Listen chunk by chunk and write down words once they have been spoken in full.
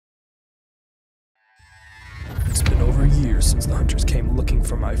years since the hunters came looking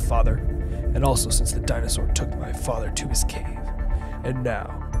for my father, and also since the dinosaur took my father to his cave. And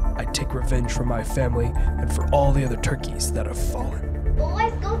now, I take revenge for my family and for all the other turkeys that have fallen.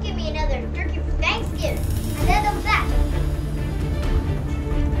 Boys, go get me another turkey for Thanksgiving. And then of that.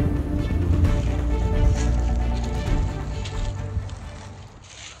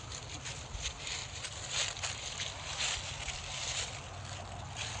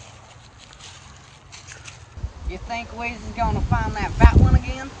 You think Wiz is gonna find that fat one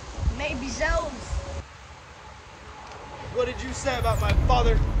again? Maybe so. What did you say about my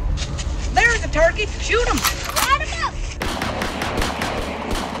father? There's the turkey. Shoot him. Light him up.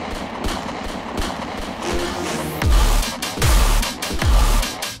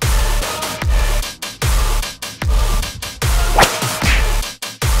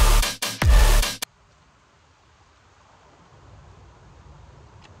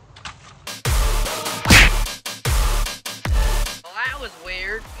 Well, that was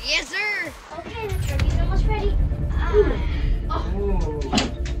weird. Yes, sir. Okay, the turkey's almost ready.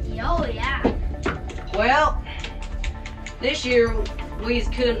 Oh, yeah. Well, this year we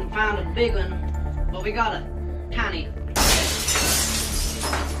couldn't find a big one, but we got a tiny.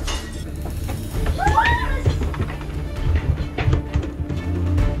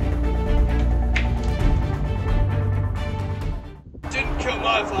 Didn't kill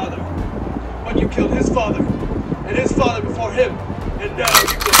my father, but you killed his father, and his father before him, and now you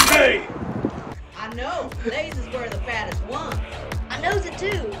kill me! I know. These is where the fattest one. I know the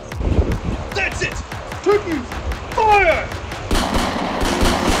two. That's it! Turkeys, fire!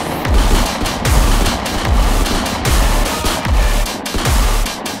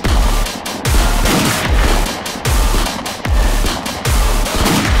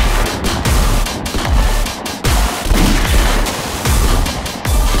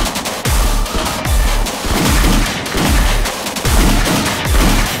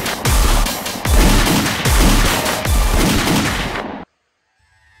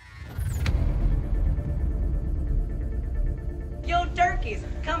 Yo, turkeys,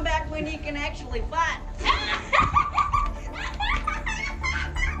 come back when you can actually fight.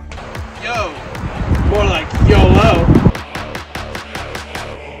 Yo, more like YOLO.